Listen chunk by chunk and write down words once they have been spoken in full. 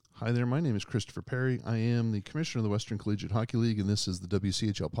Hi there, my name is Christopher Perry. I am the Commissioner of the Western Collegiate Hockey League, and this is the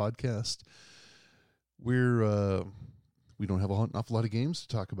Wchl Podcast. We don't have an awful lot of games to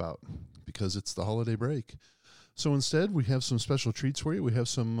talk about because it's the holiday break. So instead, we have some special treats for you. We have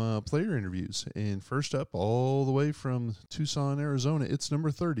some player interviews. And first up, all the way from Tucson, Arizona, it's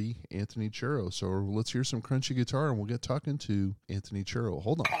number 30, Anthony Ciurro. So let's hear some crunchy guitar, and we'll get talking to Anthony Ciurro.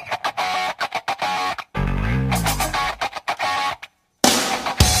 Hold on.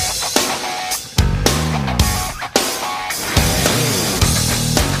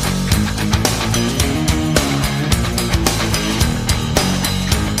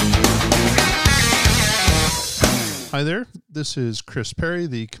 Hi there, this is Chris Perry,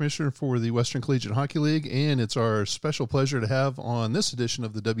 the Commissioner for the Western Collegiate Hockey League, and it's our special pleasure to have on this edition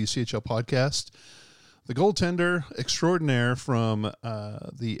of the Wchl Podcast, the goaltender extraordinaire from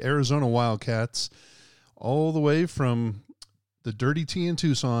the Arizona Wildcats, all the way from the Dirty T in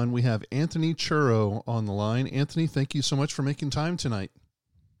Tucson. We have Anthony Ciurro on the line. Anthony, thank you so much for making time tonight.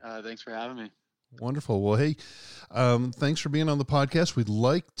 Thanks for having me. Wonderful. Well, hey, thanks for being on the podcast. We'd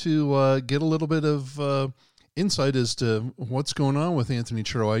like to get a little bit of insight as to what's going on with Anthony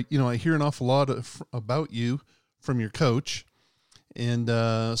Ciurro. I hear an awful lot about you from your coach, and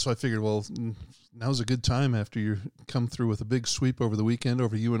so I figured, well, now's a good time after you come through with a big sweep over the weekend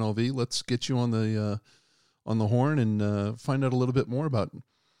over UNLV. Let's get you on the horn and find out a little bit more about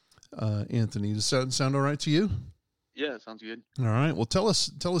Anthony. Does that sound all right to you? Yeah, sounds good. All right. Well, tell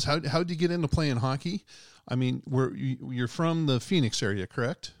us how did you get into playing hockey? I mean, you're from the Phoenix area,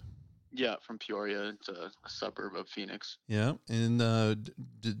 correct? Yeah, from Peoria. It's a suburb of Phoenix. Yeah, and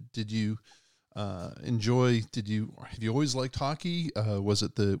did you enjoy? Have you always liked hockey? Was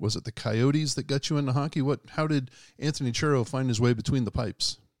it the Coyotes that got you into hockey? How did Anthony Ciurro find his way between the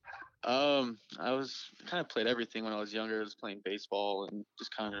pipes? I was kind of played everything when I was younger. I was playing baseball and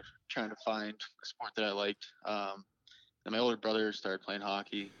just kind of trying to find a sport that I liked. And my older brother started playing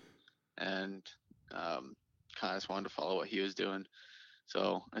hockey, and kind of just wanted to follow what he was doing.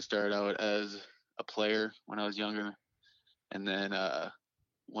 So I started out as a player when I was younger, and then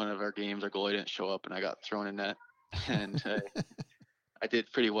one of our games, our goalie didn't show up, and I got thrown in net, and I did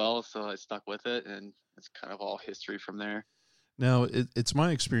pretty well, so I stuck with it, and it's kind of all history from there. Now, it's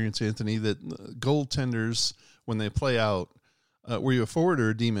my experience, Anthony, that goaltenders, when they play out, were you a forward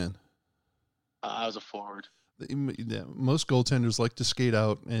or a D-man? I was a forward. Most goaltenders like to skate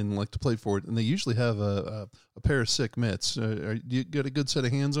out and like to play forward, and they usually have a pair of sick mitts. You got a good set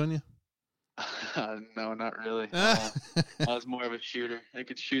of hands on you? No, not really. I was more of a shooter. I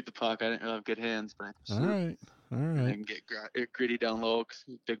could shoot the puck. I didn't really have good hands, but I could shoot. All right. I can get gritty down low because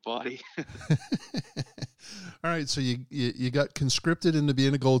big body. All right, so you got conscripted into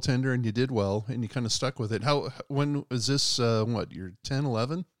being a goaltender, and you did well, and you kind of stuck with it. When was this? You're 10,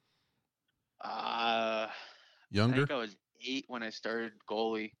 11? Younger? I think I was 8 when I started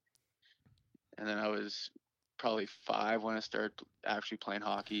goalie, and then I was probably 5 when I started actually playing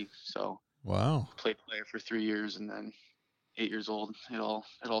hockey. So wow, played player for 3 years, and then 8 years old, it all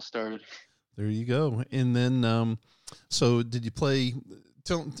started. There you go. And then, so did you play?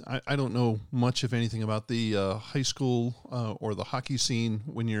 I don't know much, if anything, about the high school or the hockey scene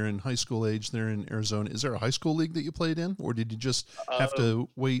when you're in high school age there in Arizona. Is there a high school league that you played in, or did you just have to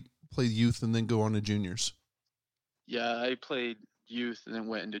play youth and then go on to juniors? Yeah, I played youth and then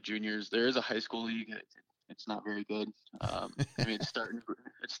went into juniors. There is a high school league. It's not very good. I mean, it's starting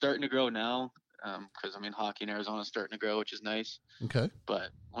to grow now because hockey in Arizona is starting to grow, which is nice. Okay.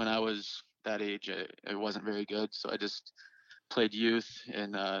 But when I was that age, it wasn't very good. So I just played youth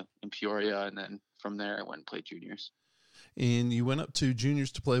in Peoria, and then from there I went and played juniors. And you went up to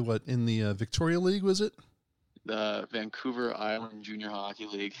juniors to play what, in the Victoria League, was it? The Vancouver Island Junior Hockey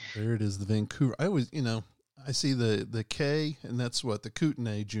League. There it is, the Vancouver. I always, I see the K, and that's what, the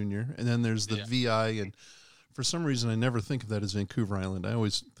Kootenai Junior, and then there's the VI, and for some reason I never think of that as Vancouver Island. I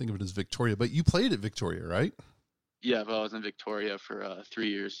always think of it as Victoria. But you played at Victoria, right? Yeah, but I was in Victoria for 3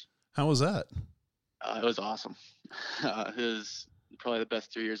 years. How was that? It was awesome. It was probably the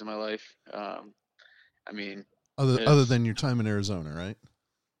best 3 years of my life. Other than your time in Arizona, right?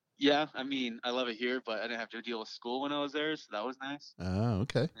 Yeah, I love it here, but I didn't have to deal with school when I was there, so that was nice. Oh,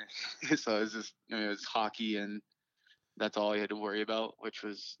 okay. So it was just, it was hockey, and that's all you had to worry about, which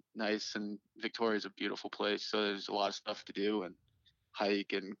was nice. And Victoria is a beautiful place, so there's a lot of stuff to do and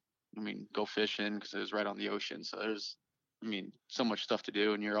hike and, go fishing because it was right on the ocean. So there's, so much stuff to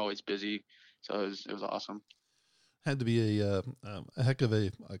do, and you're always busy. So it was awesome. Had to be a heck of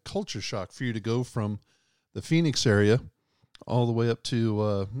a culture shock for you to go from the Phoenix area all the way up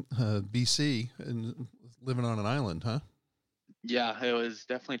to BC and living on an island, huh? Yeah, it was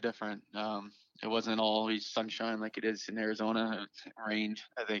definitely different. It wasn't always sunshine like it is in Arizona. It rained,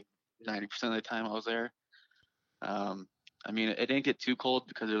 I think, 90% of the time I was there. I mean, it didn't get too cold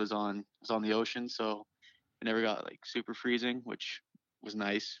because it was on the ocean, so it never got like super freezing, which was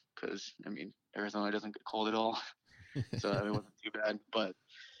nice because I mean Arizona doesn't get cold at all, so it wasn't too bad. But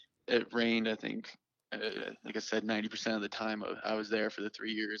it rained, I think, like I said, 90% of the time I was there for the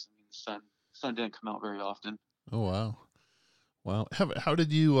 3 years. I mean, the sun didn't come out very often. Oh, wow. Wow. How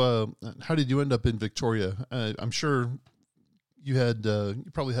did you end up in Victoria? I'm sure you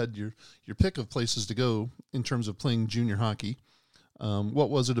probably had your pick of places to go in terms of playing junior hockey. What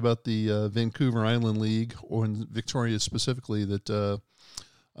was it about the Vancouver Island League, or in Victoria specifically, that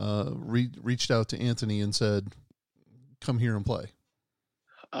reached out to Anthony and said, "Come here and play"?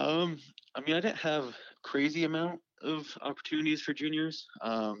 I mean, I didn't have crazy amount of opportunities for juniors,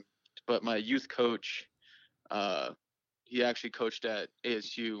 but my youth coach, uh, he actually coached at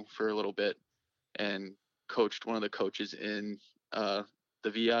ASU for a little bit and coached one of the coaches in the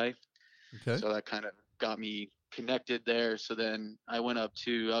VI. Okay. So that kind of got me connected there. So then I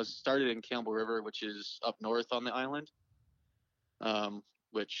was started in Campbell River, which is up north on the island,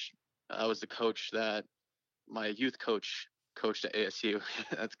 which I was the coach that my youth coach coached at ASU.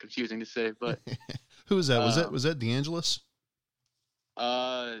 That's confusing to say, but Who was that? um, Was that DeAngelis?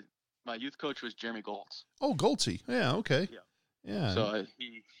 uh, my youth coach was Jeremy Goltz. Oh, Goltzy. Yeah. Okay. Yeah. Yeah. So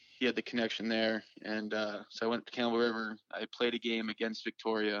he had the connection there, and so I went to Campbell River. I played a game against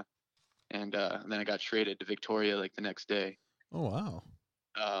Victoria, and then I got traded to Victoria like the next day. Oh, wow.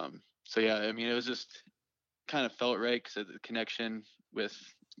 So yeah, I mean, it was just kind of felt right because of the connection with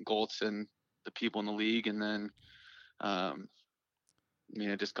Goltz and the people in the league, and then I mean,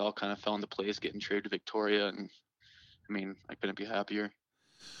 it just all kind of fell into place getting traded to Victoria, and I mean, I couldn't be happier.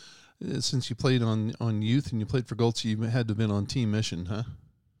 Since you played on youth and you played for Goltzy, you had to have been on team mission, huh?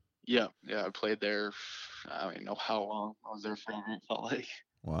 Yeah, I played there. I don't even know how long I was there forever. It felt like.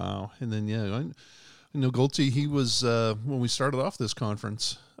 Wow. And then, yeah, I know Goltzy, he was, when we started off this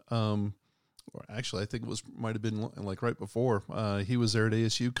conference, or actually, I think might have been like right before, he was there at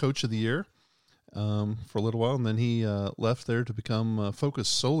ASU Coach of the Year for a little while, and then he left there to become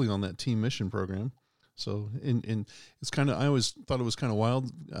focused solely on that team mission program. So, in it's kind of, I always thought it was kind of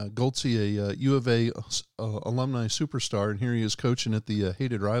wild. Goltzy, a U of A alumni superstar, and here he is coaching at the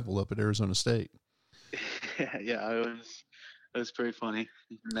hated rival up at Arizona State. Yeah, it was pretty funny.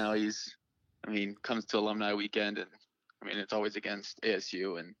 Now I mean, comes to alumni weekend, and I mean, it's always against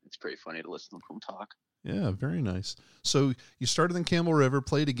ASU, and it's pretty funny to listen to him talk. Yeah, very nice. So you started in Campbell River,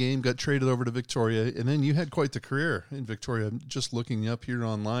 played a game, got traded over to Victoria, and then you had quite the career in Victoria. I'm just looking up here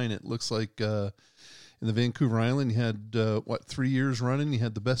online. It looks like in the Vancouver Island, you had 3 years running. You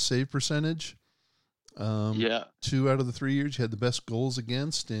had the best save percentage. Yeah. 2 out of the 3 years, you had the best goals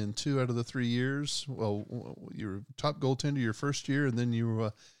against, and 2 out of the 3 years, well, you were top goaltender your first year, and then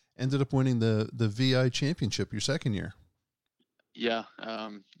you ended up winning the VI championship your second year. Yeah,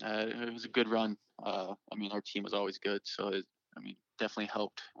 it was a good run. I mean, our team was always good, so I mean, definitely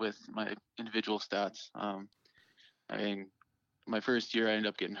helped with my individual stats. I mean, my first year I ended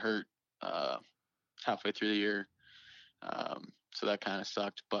up getting hurt halfway through the year, so that kind of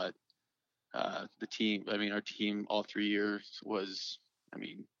sucked. But the team, I mean, our team all 3 years was, I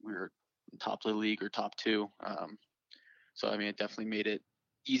mean, we were top of the league or top two. So I mean, it definitely made it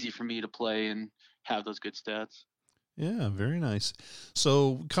easy for me to play and have those good stats. Yeah, very nice.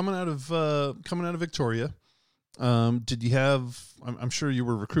 So coming out of Victoria, did you have? I'm sure you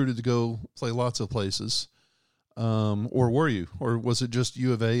were recruited to go play lots of places, or were you, or was it just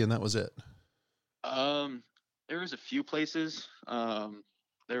U of A and that was it? There was a few places.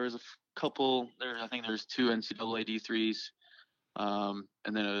 There was a couple. I think there's 2 NCAA D3s,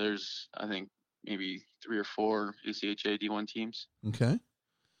 and then there's, I think, maybe 3 or 4 ACHA D1 teams. Okay.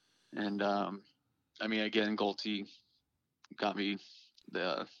 And I mean, again, Goltzy got me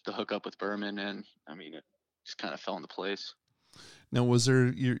the hookup with Berman, and I mean, it just kind of fell into place. Now, was there?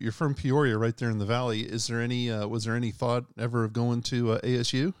 You're from Peoria, right there in the valley. Is there any? Was there any thought ever of going to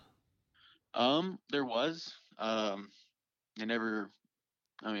ASU? There was. I never.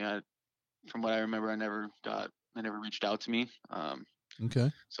 I mean, from what I remember, I never reached out to me.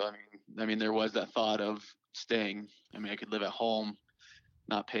 Okay. So I mean, there was that thought of staying. I mean, I could live at home,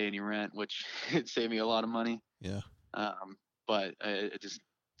 not pay any rent, which would save me a lot of money. Yeah. But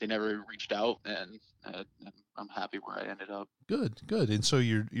they never reached out, and I'm happy where I ended up. Good. And so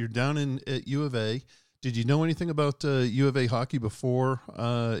you're down at U of A. Did you know anything about U of A hockey before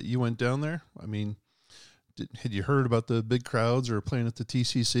you went down there? I mean, had you heard about the big crowds or playing at the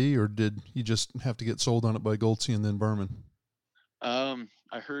TCC, or did you just have to get sold on it by Goltzy and then Berman?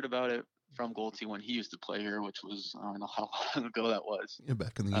 I heard about it from Goldie when he used to play here, which was, I don't know how long ago that was. Yeah,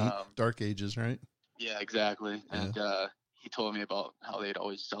 back in the Um, dark ages, right? yeah, exactly. Yeah. And he told me about how they'd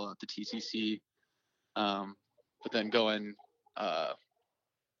always sell out the TCC. But then didn't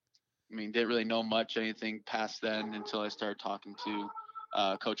really know anything past then until I started talking to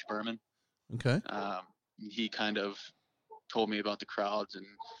Coach Berman. Okay. He kind of told me about the crowds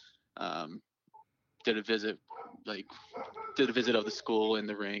and did a visit of the school and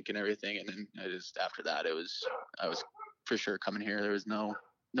the rink and everything. And then after that, I was for sure coming here. There was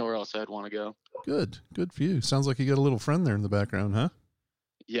nowhere else I'd want to go. Good for you. Sounds like you got a little friend there in the background, huh?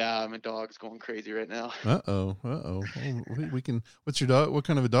 Yeah, my dog's going crazy right now. Uh-oh. We can. What's your dog? What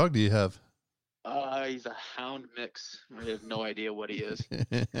kind of a dog do you have? He's a hound mix. I have no idea what he is.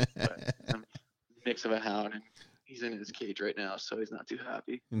 But a mix of a hound, and he's in his cage right now, so he's not too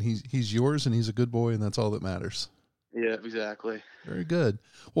happy. And he's yours, and he's a good boy, and that's all that matters. Yeah, exactly. Very good.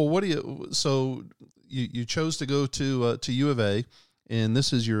 Well, so you chose to go to U of A, and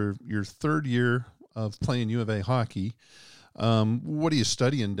this is your third year of playing U of A hockey. What are you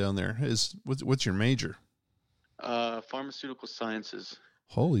studying down there? What's your major? Pharmaceutical sciences.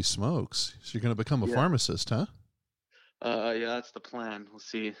 Holy smokes! So you're going to become a pharmacist, huh? Yeah, that's the plan. We'll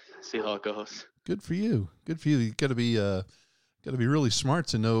see how it goes. Good for you. You got to be really smart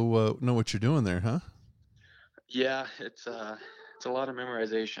to know what you're doing there, huh? Yeah, it's a lot of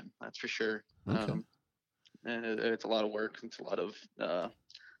memorization, that's for sure. Okay. And it's a lot of work. It's a lot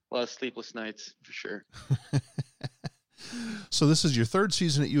of sleepless nights for sure. So this is your third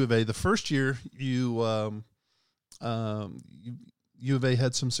season at U of A. The first year U of A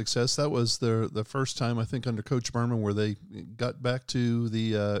had some success. That was the first time, I think, under Coach Berman where they got back to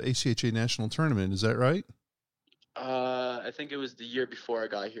the ACHA National Tournament. Is that right? I think it was the year before I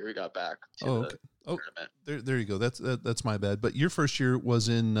got here. We got back to the tournament. There you go. That's my bad. But your first year was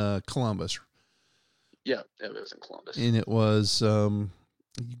in Columbus. Yeah, it was in Columbus. And it was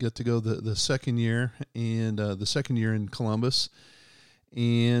you got to go the second year, and the second year in Columbus.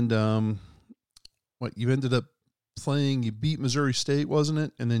 And what you ended up playing, you beat Missouri State, wasn't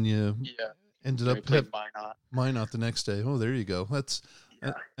it? And then you ended up playing Minot the next day. Oh, there you go. That's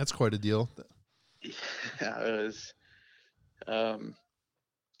quite a deal. Yeah, it was.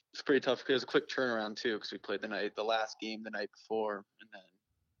 It's pretty tough because it was a quick turnaround too, because we played the last game the night before, and then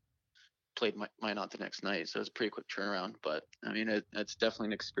played Minot the next night. So it was a pretty quick turnaround. But I mean, it's definitely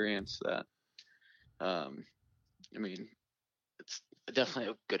an experience that. It's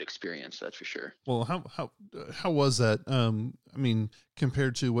definitely a good experience, that's for sure. Well, how was that? I mean,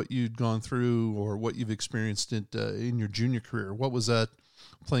 compared to what you'd gone through or what you've experienced in your junior career, what was that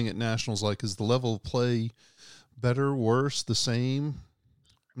playing at nationals like? Is the level of play better, worse, the same?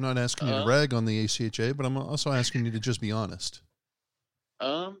 I'm not asking you to rag on the ACHA, but I'm also asking you to just be honest.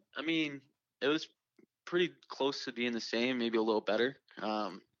 I mean, it was pretty close to being the same, maybe a little better. I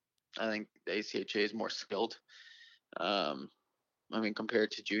think the ACHA is more skilled. I mean,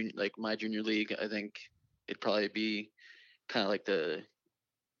 compared to my junior league, I think it'd probably be kind of like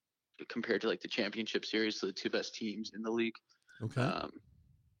compared to like the championship series, so the two best teams in the league. Okay.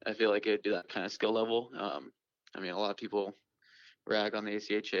 I feel like it'd do that kind of skill level. I mean, a lot of people rag on the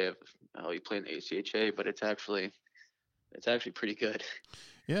ACHA of how you play in the ACHA, but it's actually pretty good.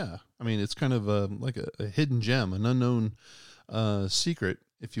 Yeah. I mean, it's kind of like a hidden gem, an unknown secret,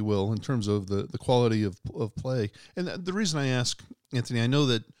 if you will, in terms of the quality of play. And the reason I ask, Anthony, I know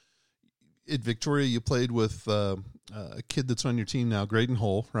that at Victoria you played with a kid that's on your team now, Graydon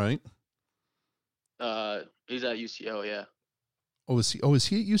Hull, right? He's at UCO, yeah. Oh, is he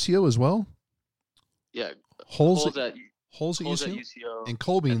at UCO as well? Yeah. Hull's at UCO? And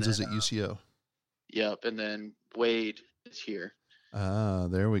Colbeans is at UCO. Yep, and then Wade is here. Ah,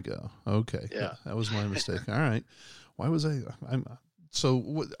 there we go. Okay. Yeah. That was my mistake. All right. Why was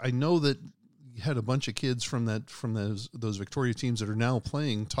I know that you had a bunch of kids from those Victoria teams that are now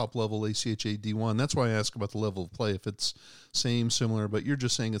playing top level ACHA D1. That's why I ask about the level of play, if it's same, similar, but you're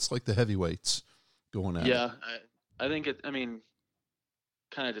just saying it's like the heavyweights going at it. Yeah, I think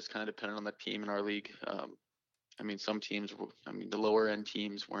kind of depended on the team in our league. I mean, some teams, the lower end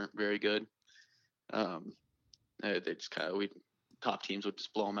teams weren't very good. They just top teams would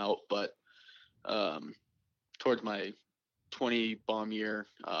just blow them out. But towards my 20 bomb year,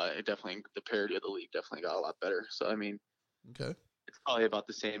 the parity of the league definitely got a lot better. So I mean, okay, it's probably about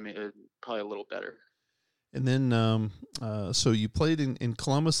the same, probably a little better. And then, so you played in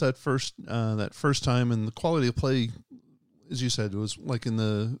Columbus that first time, and the quality of play, as you said, was like in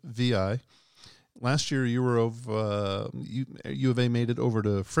the VI. Last year, you were U of A made it over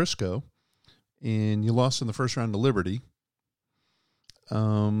to Frisco, and you lost in the first round to Liberty.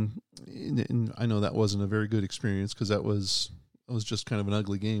 And I know that wasn't a very good experience because it was just kind of an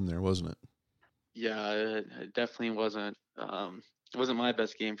ugly game there, wasn't it? Yeah, it definitely wasn't. It wasn't my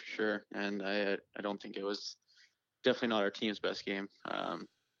best game for sure, and I don't think it was definitely not our team's best game.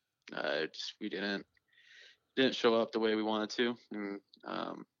 We didn't show up the way we wanted to, and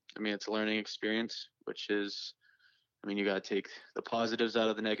I mean it's a learning experience, which is, I mean you got to take the positives out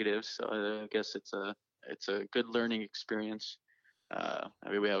of the negatives. So I guess it's a good learning experience. I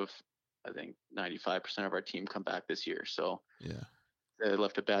mean we have, I think 95% of our team come back this year, so Yeah. it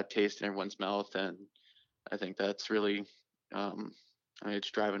left a bad taste in everyone's mouth, and I think that's really, I mean,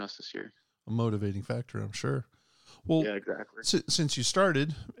 it's driving us this year. A motivating factor, I'm sure. Well, yeah, exactly. Since you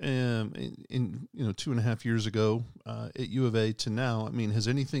started in 2.5 years ago at U of A to now, I mean,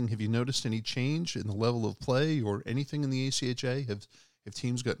 have you noticed any change in the level of play or anything in the ACHA? Have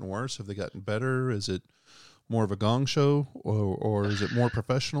teams gotten worse? Have they gotten better? Is it more of a gong show, or is it more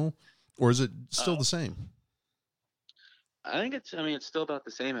professional, or is it still the same? I think it's still about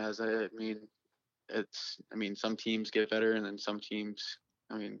the same as, I mean, some teams get better and then some teams,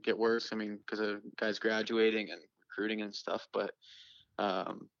 get worse. Because of guys graduating and recruiting and stuff. But I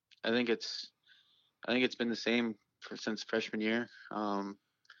think it's been the same since freshman year.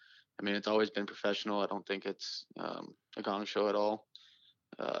 It's always been professional. I don't think it's a gong show at all.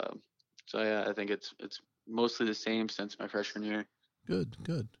 So yeah, I think it's mostly the same since my freshman year. Good.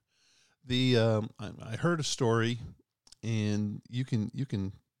 I heard a story, and you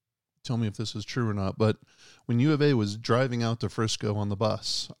can tell me if this is true or not, but when U of A was driving out to Frisco on the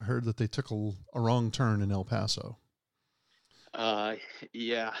bus, I heard that they took a wrong turn in El Paso.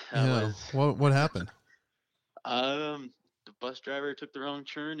 Yeah. What happened? The bus driver took the wrong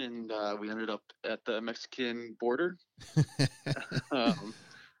turn, and we ended up at the Mexican border.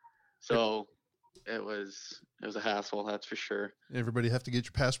 So it was a hassle, that's for sure. Everybody have to get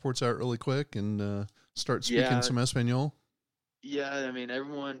your passports out really quick and start speaking some Espanol. Yeah,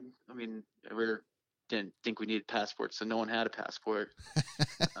 everyone. We didn't think we needed passports, so no one had a passport.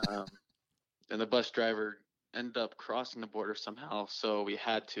 And the bus driver ended up crossing the border somehow, so we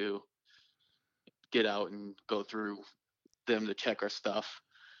had to get out and go through them to check our stuff.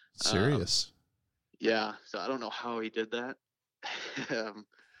 Serious? Yeah, so I don't know how he did that.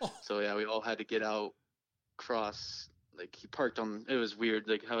 So yeah, we all had to get out, cross. Like he parked on. It was weird,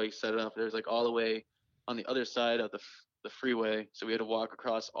 like how he set it up. There was like all the way on the other side of the freeway, so we had to walk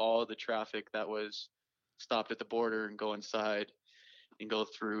across all the traffic that was stopped at the border and go inside and go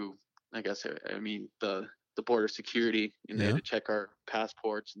through, I guess, the border security, and they had to check our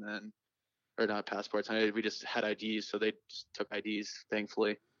passports, and then, or not passports, we just had IDs, so they just took IDs,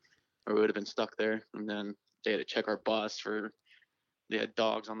 thankfully, or we would have been stuck there. And then they had to check our bus they had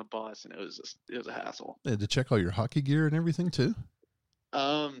dogs on the bus, and it was a hassle. They had to check all your hockey gear and everything too?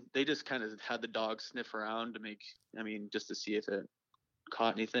 They just kind of had the dogs sniff around just to see if it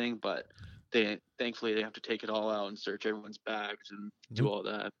caught anything, but thankfully they have to take it all out and search everyone's bags and do all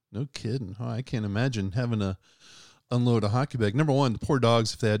that. No kidding. Oh, I can't imagine having to unload a hockey bag. Number one, the poor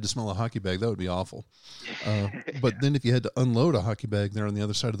dogs, if they had to smell a hockey bag, that would be awful. But then if you had to unload a hockey bag there on the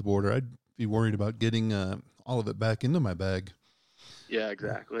other side of the border, I'd be worried about getting all of it back into my bag. Yeah,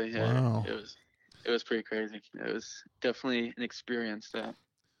 exactly. Yeah, wow. It was pretty crazy. It was definitely an experience that I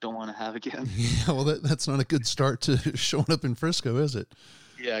don't want to have again. Yeah, well, that's not a good start to showing up in Frisco, is it?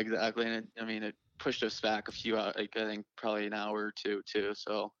 Yeah, exactly. And it pushed us back a few hours, I think probably an hour or two too.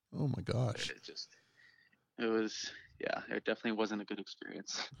 So. Oh my gosh. It definitely wasn't a good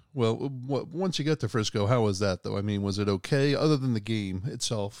experience. Well, once you got to Frisco, how was that though? Was it okay other than the game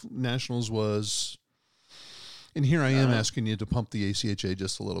itself? Nationals was. And here I am asking you to pump the ACHA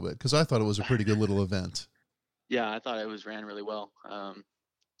just a little bit, because I thought it was a pretty good little event. Yeah, I thought it was ran really well.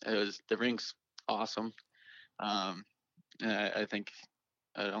 The rink's awesome. And I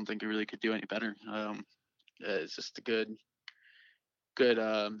don't think it really could do any better. It's just a good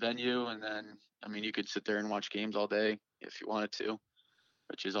venue, and then you could sit there and watch games all day if you wanted to,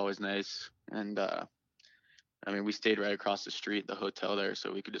 which is always nice. And we stayed right across the street, the hotel there,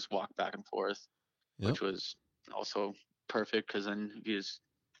 so we could just walk back and forth, which was also perfect, because then if you just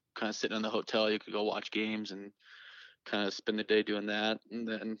kind of sitting in the hotel, you could go watch games and kind of spend the day doing that, and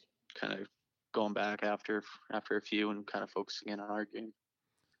then kind of going back after a few and kind of focusing in on our game.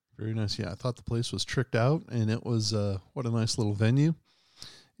 Very nice. Yeah, I thought the place was tricked out, and it was what a nice little venue.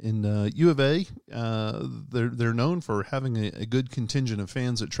 In U of A, they're known for having a good contingent of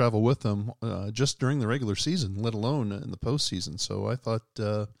fans that travel with them just during the regular season, let alone in the postseason. So I thought,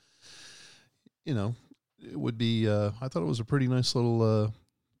 it would be. I thought it was a pretty nice little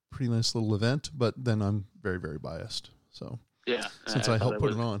event. But then I'm very, very biased. So Yeah, since I thought helped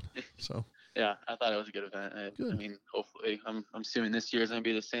put it on. So yeah, I thought it was a good event. good. I mean, hopefully, I'm assuming this year's gonna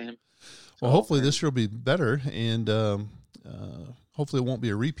be the same. Well, hopefully this year will be better, and hopefully it won't be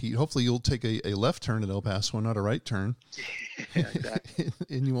a repeat. Hopefully you'll take a left turn at El Paso, not a right turn. Yeah, exactly.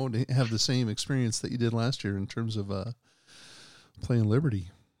 And you won't have the same experience that you did last year in terms of playing Liberty.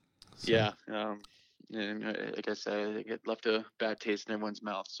 So. Yeah, and like I said, it left a bad taste in everyone's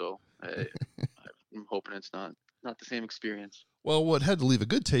mouth. So I'm hoping it's not the same experience. Well, what had to leave a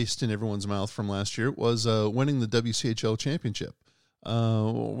good taste in everyone's mouth from last year was winning the Wchl championship.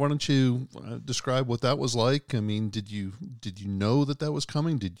 Why don't you describe what that was like? I mean, did you know that was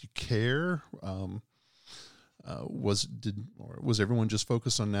coming? Did you care? Was everyone just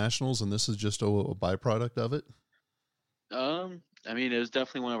focused on nationals, and this is just a byproduct of it? I mean, it was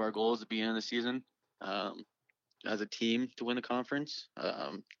definitely one of our goals at the beginning of the season, as a team to win the conference,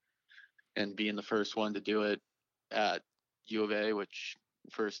 and being the first one to do it at U of A, which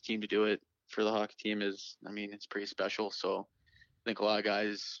first team to do it for the hockey team is, I mean, it's pretty special. So I think a lot of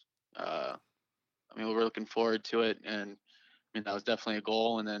guys, I mean, we were looking forward to it, and I mean, that was definitely a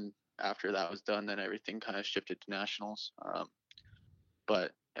goal. And then after that was done, then everything kind of shifted to nationals.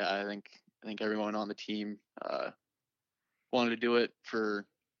 But yeah, I think everyone on the team, wanted to do it for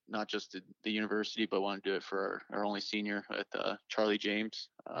not just the university, but wanted to do it for our only senior at Charlie James.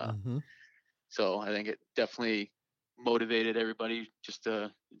 So I think it definitely motivated everybody. Just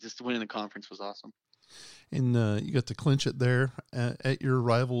winning the conference was awesome. And you got to clinch it there at your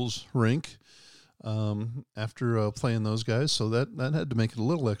rival's rink after playing those guys. So that had to make it a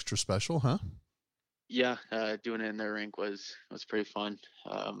little extra special, huh? Yeah, doing it in their rink was pretty fun.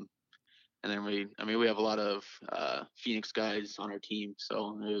 And then we have a lot of Phoenix guys on our team,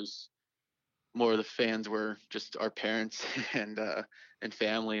 so it was more of the fans were just our parents and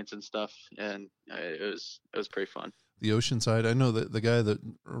family and some stuff, and it was pretty fun. The Oceanside, I know that the guy that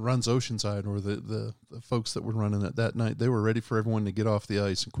runs Oceanside, or the folks that were running it that night, they were ready for everyone to get off the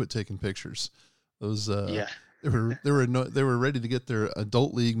ice and quit taking pictures. Those yeah. They were ready to get their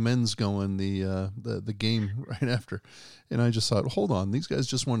adult league men's going the game right after, and I just thought, hold on, these guys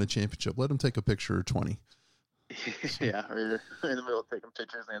just won a championship. Let them take a picture or 20. Yeah, we're in the middle of taking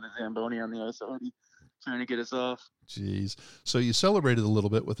pictures, and the Zamboni on the ice already trying to get us off. Jeez, so you celebrated a little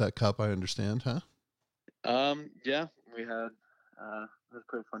bit with that cup, I understand, huh? Yeah, we had it was a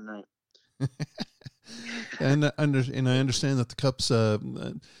pretty fun night. and I understand that the cups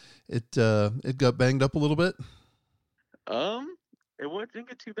it got banged up a little bit. It didn't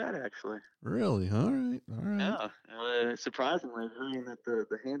get too bad, actually. Really? All right. Yeah. Surprisingly, hearing that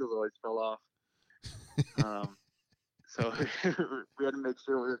the handles always fell off. So we had to make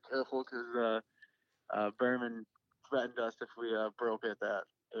sure we were careful, because Berman threatened us if we broke it that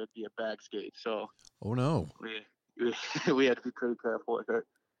it would be a bag skate. So. Oh no. We had to be pretty careful with it,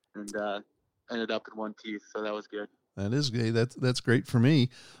 and ended up in one piece, so that was good. That is great. That's great for me.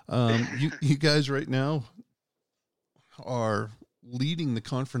 You guys right now are leading the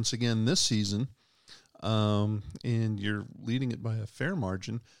conference again this season, and you're leading it by a fair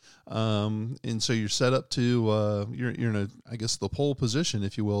margin. And so you're set up to you're in a, I guess, the pole position,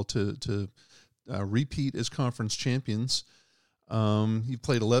 if you will, to repeat as conference champions. You've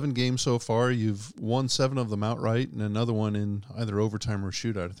played 11 games so far. You've won 7 of them outright, and another one in either overtime or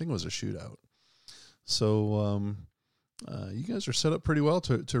shootout. I think it was a shootout. So you guys are set up pretty well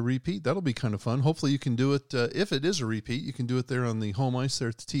to repeat. That'll be kind of fun. Hopefully you can do it. If it is a repeat, you can do it there on the home ice there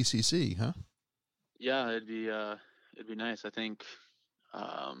at the TCC, huh? Yeah, it'd be nice. I think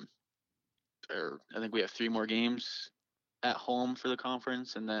we have 3 more games at home for the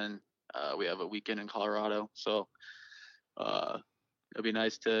conference, and then we have a weekend in Colorado. So it'd be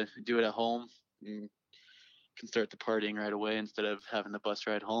nice to do it at home and can start the partying right away instead of having the bus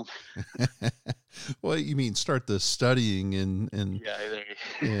ride home. Well, you mean start the studying and yeah,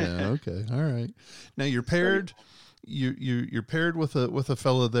 yeah, okay, all right. Now you're paired. You're paired with a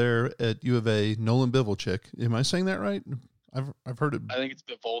fella there at U of A, Nolan Bivelchik. Am I saying that right? I've heard it. I think it's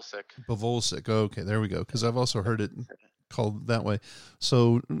Bivolsic. Bivolsic. Okay, there we go. Because I've also heard it called that way.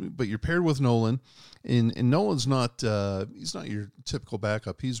 So, but you're paired with Nolan, and Nolan's not he's not your typical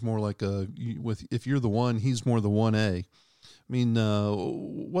backup. He's more like if you're the one, he's more the 1A. I mean,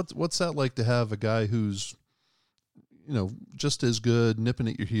 what's that like to have a guy who's, just as good, nipping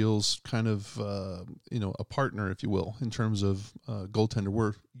at your heels, kind of, a partner, if you will, in terms of goaltender,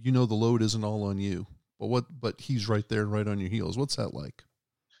 where the load isn't all on you, but he's right there, right on your heels. What's that like?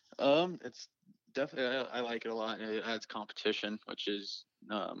 It's definitely, I like it a lot. It adds competition, which is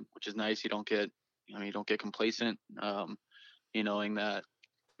nice. You don't get complacent, knowing that.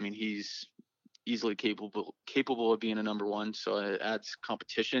 I mean, he's easily capable of being a number one. So it adds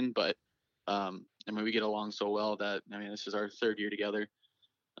competition, but I mean, we get along so well that, I mean, this is our third year together.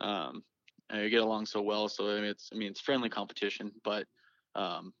 And we get along so well. So it's friendly competition, but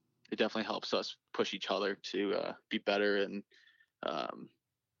it definitely helps us push each other to be better and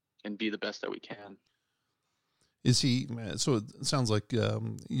be the best that we can. Is he? So it sounds like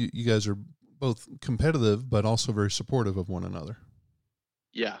you guys are both competitive, but also very supportive of one another.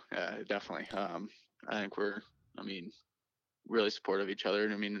 Yeah, definitely. I think really supportive of each other.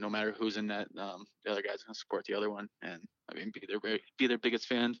 And I mean, no matter who's in net, the other guy's going to support the other one, and I mean, be their biggest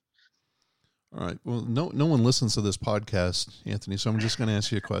fan. All right. Well, no one listens to this podcast, Anthony. So I'm just going to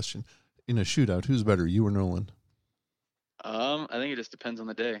ask you a question. In a shootout, who's better, you or Nolan? I think it just depends on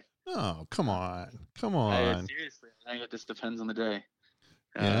the day. Oh, come on. Seriously, I think it just depends on the day.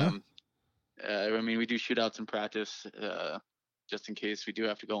 Yeah. I mean, we do shootouts in practice, just in case we do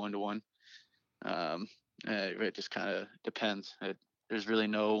have to go into one. It just kind of depends. There's really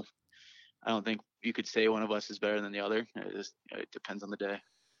no. I don't think you could say one of us is better than the other. It depends on the day.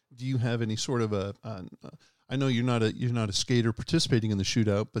 Do you have any sort of I know you're not a skater participating in the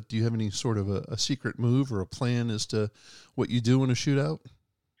shootout, but do you have any sort of a secret move or a plan as to what you do in a shootout?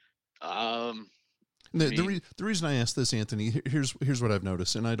 The reason I ask this, Anthony, here's what I've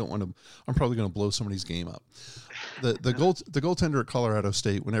noticed, and I don't want to. I'm probably going to blow somebody's game up. The goaltender at Colorado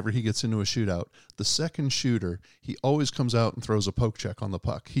State, whenever he gets into a shootout, the second shooter, he always comes out and throws a poke check on the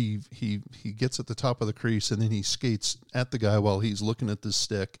puck. He gets at the top of the crease and then he skates at the guy while he's looking at this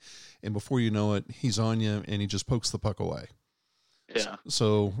stick, and before you know it, he's on you and he just pokes the puck away. Yeah.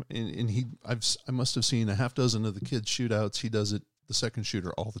 So I must have seen a half dozen of the kids' shootouts. He does it, the second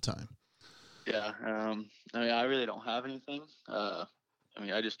shooter, all the time. Yeah. I mean, I really don't have anything. I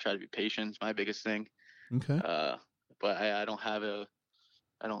mean, I just try to be patient. It's my biggest thing. Okay. But I don't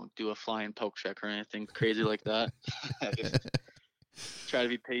do a flying poke check or anything crazy like that. I just try to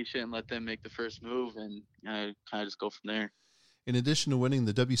be patient and let them make the first move, and I kind of just go from there. In addition to winning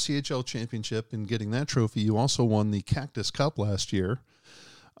the Wchl championship and getting that trophy, you also won the Cactus Cup last year.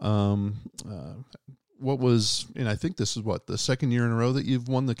 And I think this is the second year in a row that you've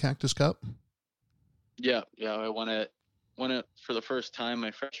won the Cactus Cup? Yeah, I won it for the first time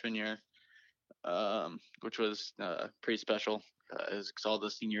my freshman year, which was pretty special. Because all the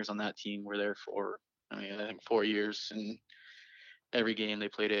seniors on that team were there for, I think 4 years, and every game they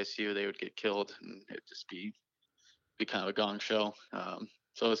played ASU, they would get killed, and it'd just be kind of a gong show.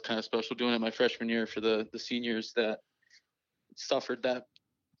 So it was kind of special doing it my freshman year for the seniors that suffered that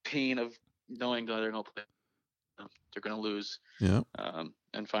pain of knowing that they're going to play, they're going to lose. Yeah.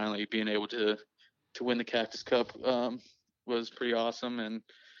 And finally being able to win the Cactus Cup was pretty awesome. And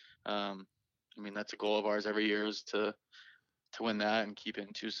I mean, that's a goal of ours every year, is to win that and keep it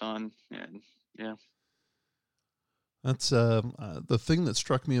in Tucson. And yeah. That's the thing that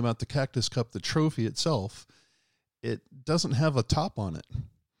struck me about the Cactus Cup, the trophy itself. It doesn't have a top on it.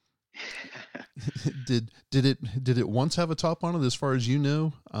 Did it once have a top on it, as far as you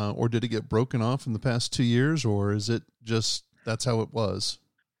know, or did it get broken off in the past 2 years, or is it just that's how it was?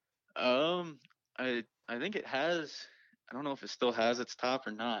 I think it has. I don't know if it still has its top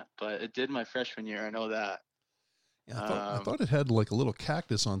or not, but it did my freshman year. I know that. Yeah, I thought it had like a little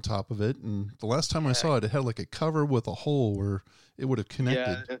cactus on top of it, and the last time I saw it, it had like a cover with a hole where it would have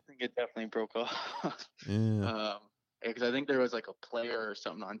connected. Yeah, I think it definitely broke off. Yeah. Because I think there was like a player or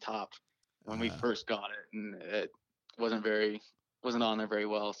something on top when we first got it, and it wasn't on there very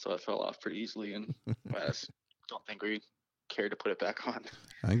well, so it fell off pretty easily, and I just don't think we cared to put it back on.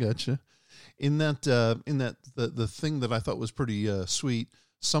 I gotcha. In that the thing that I thought was pretty sweet,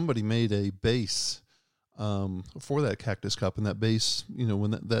 somebody made a base for that Cactus Cup, and that base, when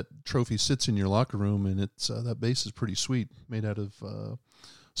that trophy sits in your locker room, and it's that base is pretty sweet, made out of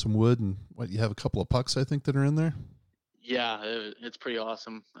some wood, and you have a couple of pucks, I think, that are in there. Yeah, it's pretty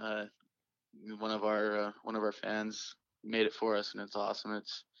awesome. One of our fans made it for us, and it's awesome.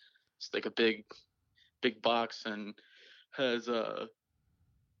 It's like a big box, and has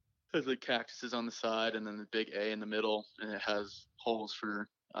like cactuses on the side, and then the big A in the middle, and it has holes for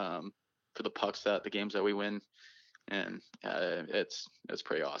the pucks the games that we win, and it's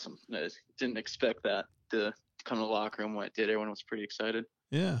pretty awesome. I didn't expect that to come to the locker room when it did. Everyone was pretty excited.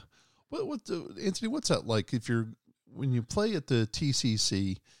 Yeah. Anthony, what's that like when you play at the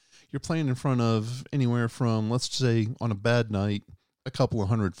TCC, you're playing in front of anywhere from, let's say, on a bad night, a couple of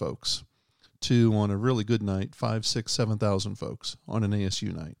hundred folks, to on a really good night, 5,000, 6,000, 7,000 folks on an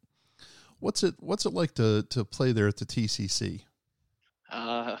ASU night. What's it like to play there at the TCC?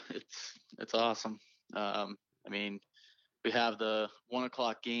 It's awesome. I mean, we have the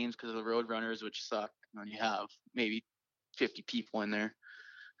 1:00 games because of the road runners, which suck. And you have maybe 50 people in there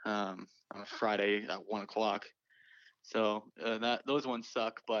on a Friday at 1:00. So those ones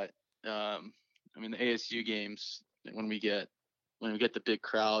suck. But I mean, the ASU games, when we get the big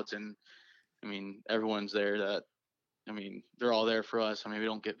crowds, and I mean, everyone's there. That I mean, they're all there for us. I mean, we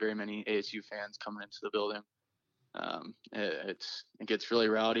don't get very many ASU fans coming into the building. It gets really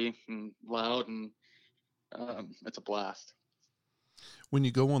rowdy and loud, and it's a blast. When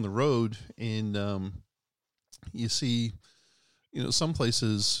you go on the road and you see, some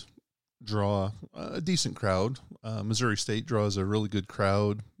places draw a decent crowd. Missouri State draws a really good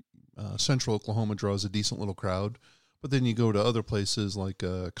crowd. Central Oklahoma draws a decent little crowd. But then you go to other places like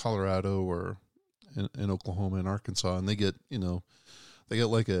Colorado or in Oklahoma and Arkansas, and they get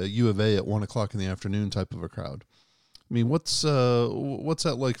like a U of A at 1:00 in the afternoon type of a crowd. I mean, what's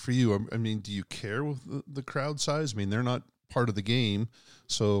that like for you? I mean, do you care with the crowd size? I mean, they're not part of the game,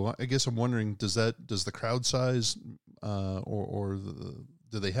 so I guess I'm wondering, does the crowd size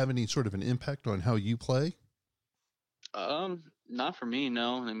do they have any sort of an impact on how you play? Not for me,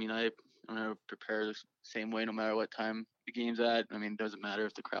 no. I mean, I'm gonna prepare the same way no matter what time the game's at. I mean, it doesn't matter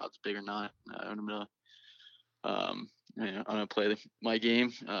if the crowd's big or not. I'm gonna play my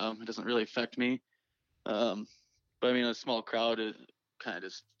game. It doesn't really affect me. But I mean, a small crowd, it kind of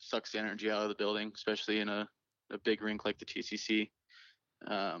just sucks the energy out of the building, especially in a big rink like the TCC.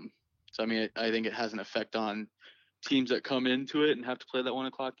 So I mean, I think it has an effect on teams that come into it and have to play that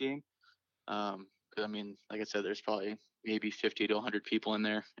 1:00 game. I mean, like I said, there's probably maybe 50 to 100 people in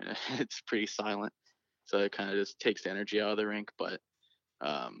there, and it's pretty silent. So it kind of just takes the energy out of the rink. But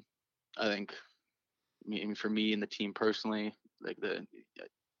I think, I mean, for me and the team personally, like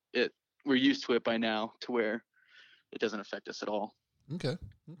we're used to it by now, to where it doesn't affect us at all. Okay.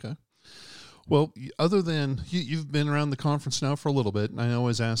 Well, other than you've been around the conference now for a little bit, and I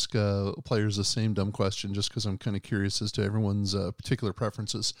always ask players the same dumb question just because I'm kind of curious as to everyone's particular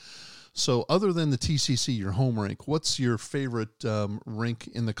preferences. So other than the TCC, your home rink, what's your favorite rink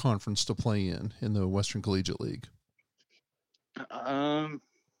in the conference to play in the Western Collegiate League? I'd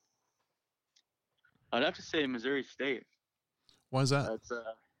have to say Missouri State. Why is that? That's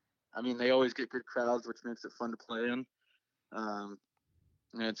I mean, they always get good crowds, which makes it fun to play in.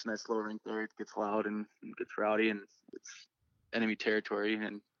 It's a nice little rink there. It gets loud and it gets rowdy, and it's enemy territory,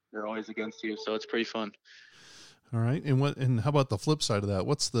 and they're always against you, so it's pretty fun. All right, and how about the flip side of that?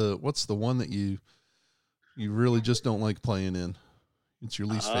 What's the one that you really just don't like playing in? It's your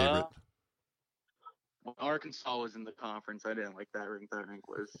least favorite. When Arkansas was in the conference, I didn't like that rink. That rink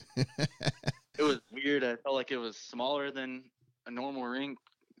was it was weird. I felt like it was smaller than a normal rink,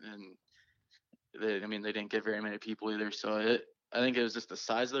 and they didn't get very many people either. So I think it was just the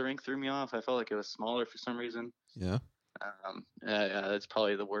size of the rink threw me off. I felt like it was smaller for some reason. Yeah. Yeah, that's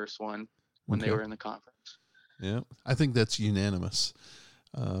probably the worst one when they were in the conference. Yeah, I think that's unanimous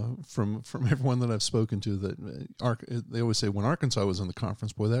from everyone that I've spoken to. That they always say when Arkansas was in the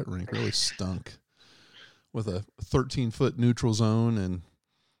conference, boy, that rink really stunk with a 13-foot neutral zone, and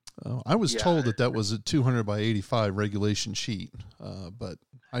I was told that was a 200 by 85 regulation sheet, but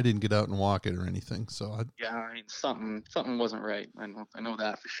I didn't get out and walk it or anything. So I mean, something wasn't right. I know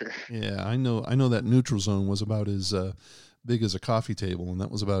that for sure. Yeah, I know that neutral zone was about as big as a coffee table, and that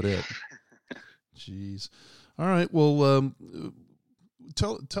was about it. Jeez. All right. Well,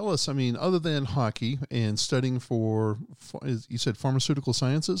 tell us. I mean, other than hockey and studying for, you said pharmaceutical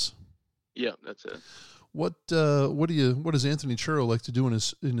sciences. Yeah, that's it. What does Anthony Ciurro like to do in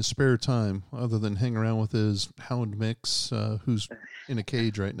his spare time other than hang around with his hound mix, who's in a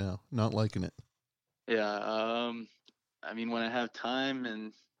cage right now, not liking it? Yeah. I mean, when I have time,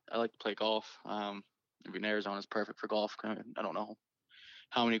 and I like to play golf. I mean, Arizona is perfect for golf. I don't know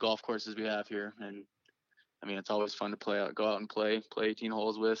how many golf courses we have here, and I mean, it's always fun to go out and play 18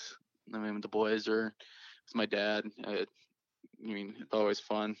 holes with the boys or with my dad. I mean, it's always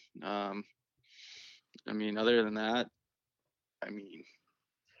fun. I mean, other than that, I mean,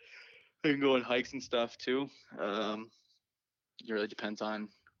 I can go on hikes and stuff too. It really depends on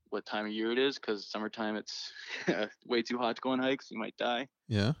what time of year it is, because summertime it's way too hot to go on hikes. You might die.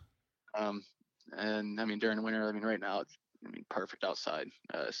 Yeah. And I mean, during the winter, I mean, right now it's perfect outside.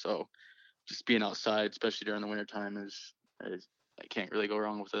 So just being outside, especially during the winter time, is I can't really go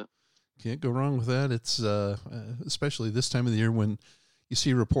wrong with it. Can't go wrong with that. It's especially this time of the year when you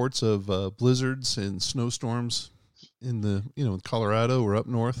see reports of blizzards and snowstorms in in Colorado or up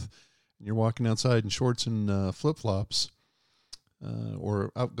north, and you're walking outside in shorts and flip-flops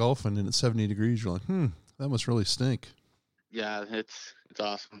or out golfing and it's 70 degrees. You're like, that must really stink. Yeah, it's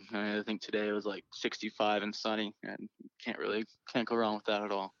awesome. I think today it was like 65 and sunny, and can't go wrong with that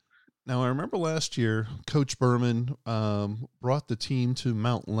at all. Now, I remember last year, Coach Berman brought the team to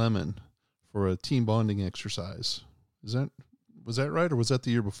Mount Lemmon for a team bonding exercise. Was that right, or was that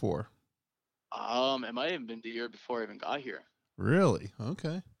the year before? It might have been the year before I even got here. Really?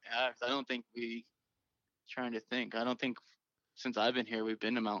 Okay. Yeah, I don't think trying to think. I don't think since I've been here we've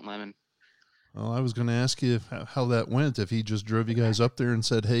been to Mount Lemmon. Well, I was going to ask you how that went, if he just drove you guys up there and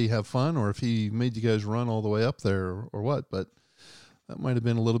said, hey, have fun, or if he made you guys run all the way up there or what, but that might have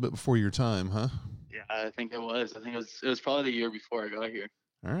been a little bit before your time, huh? Yeah, I think it was. I think it was probably the year before I got here.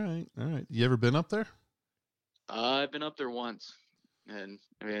 All right. You ever been up there? I've been up there once, and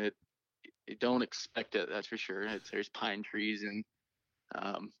I mean, you don't expect it, that's for sure. There's pine trees, and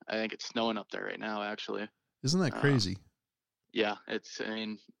I think it's snowing up there right now, actually. Isn't that crazy? Yeah,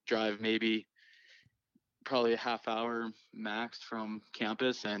 drive maybe probably a half hour max from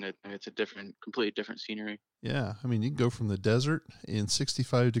campus, and it's a completely different scenery. Yeah, I mean, you can go from the desert in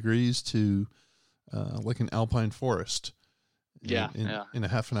 65 degrees to like an alpine forest. In a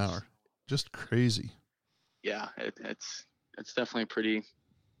half an hour. Just crazy. Yeah, it's definitely pretty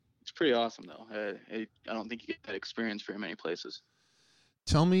awesome though. I don't think you get that experience very many places.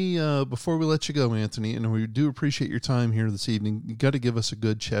 Tell me, before we let you go, Anthony, and we do appreciate your time here this evening, you got to give us a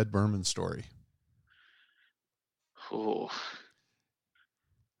good Chad Berman story. Oh,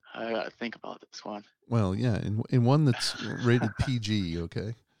 I got to think about this one. Well, yeah, in one that's rated PG,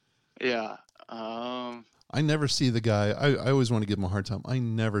 okay? Yeah. I never see the guy. I always want to give him a hard time. I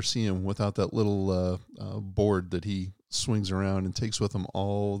never see him without that little board that he swings around and takes with him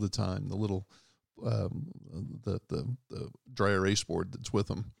all the time. The little the dry erase board that's with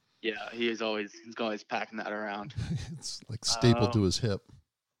him. Yeah, he's always packing that around. It's like stapled to his hip.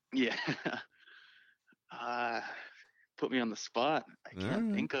 Yeah. Put me on the spot. I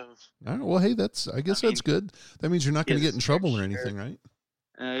can't think of. All right. Well, hey, that's good. That means you're not going to get in trouble or anything, right?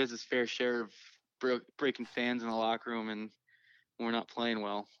 He has his fair share of breaking fans in the locker room, and we're not playing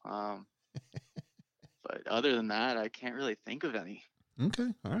well. But other than that, I can't really think of any. Okay.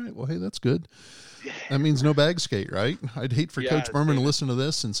 All right. Well, hey, that's good. That means no bag skate, right? I'd hate for Coach Berman to listen to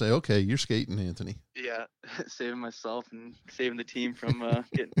this and say, okay, you're skating, Anthony. Yeah. Saving myself and saving the team from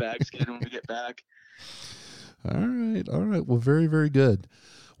getting bag skated when we get back. All right. Well, very, very good.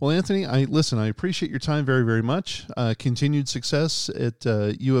 Well, Anthony, I appreciate your time very, very much. Continued success at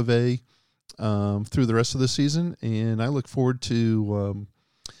U of A through the rest of the season, and I look forward to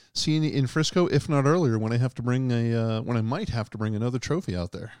seeing you in Frisco, if not earlier, when I might have to bring another trophy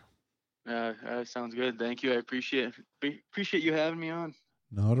out there. Sounds good. Thank you. I appreciate you having me on.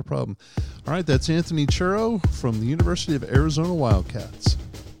 Not a problem. All right, that's Anthony Ciurro from the University of Arizona Wildcats.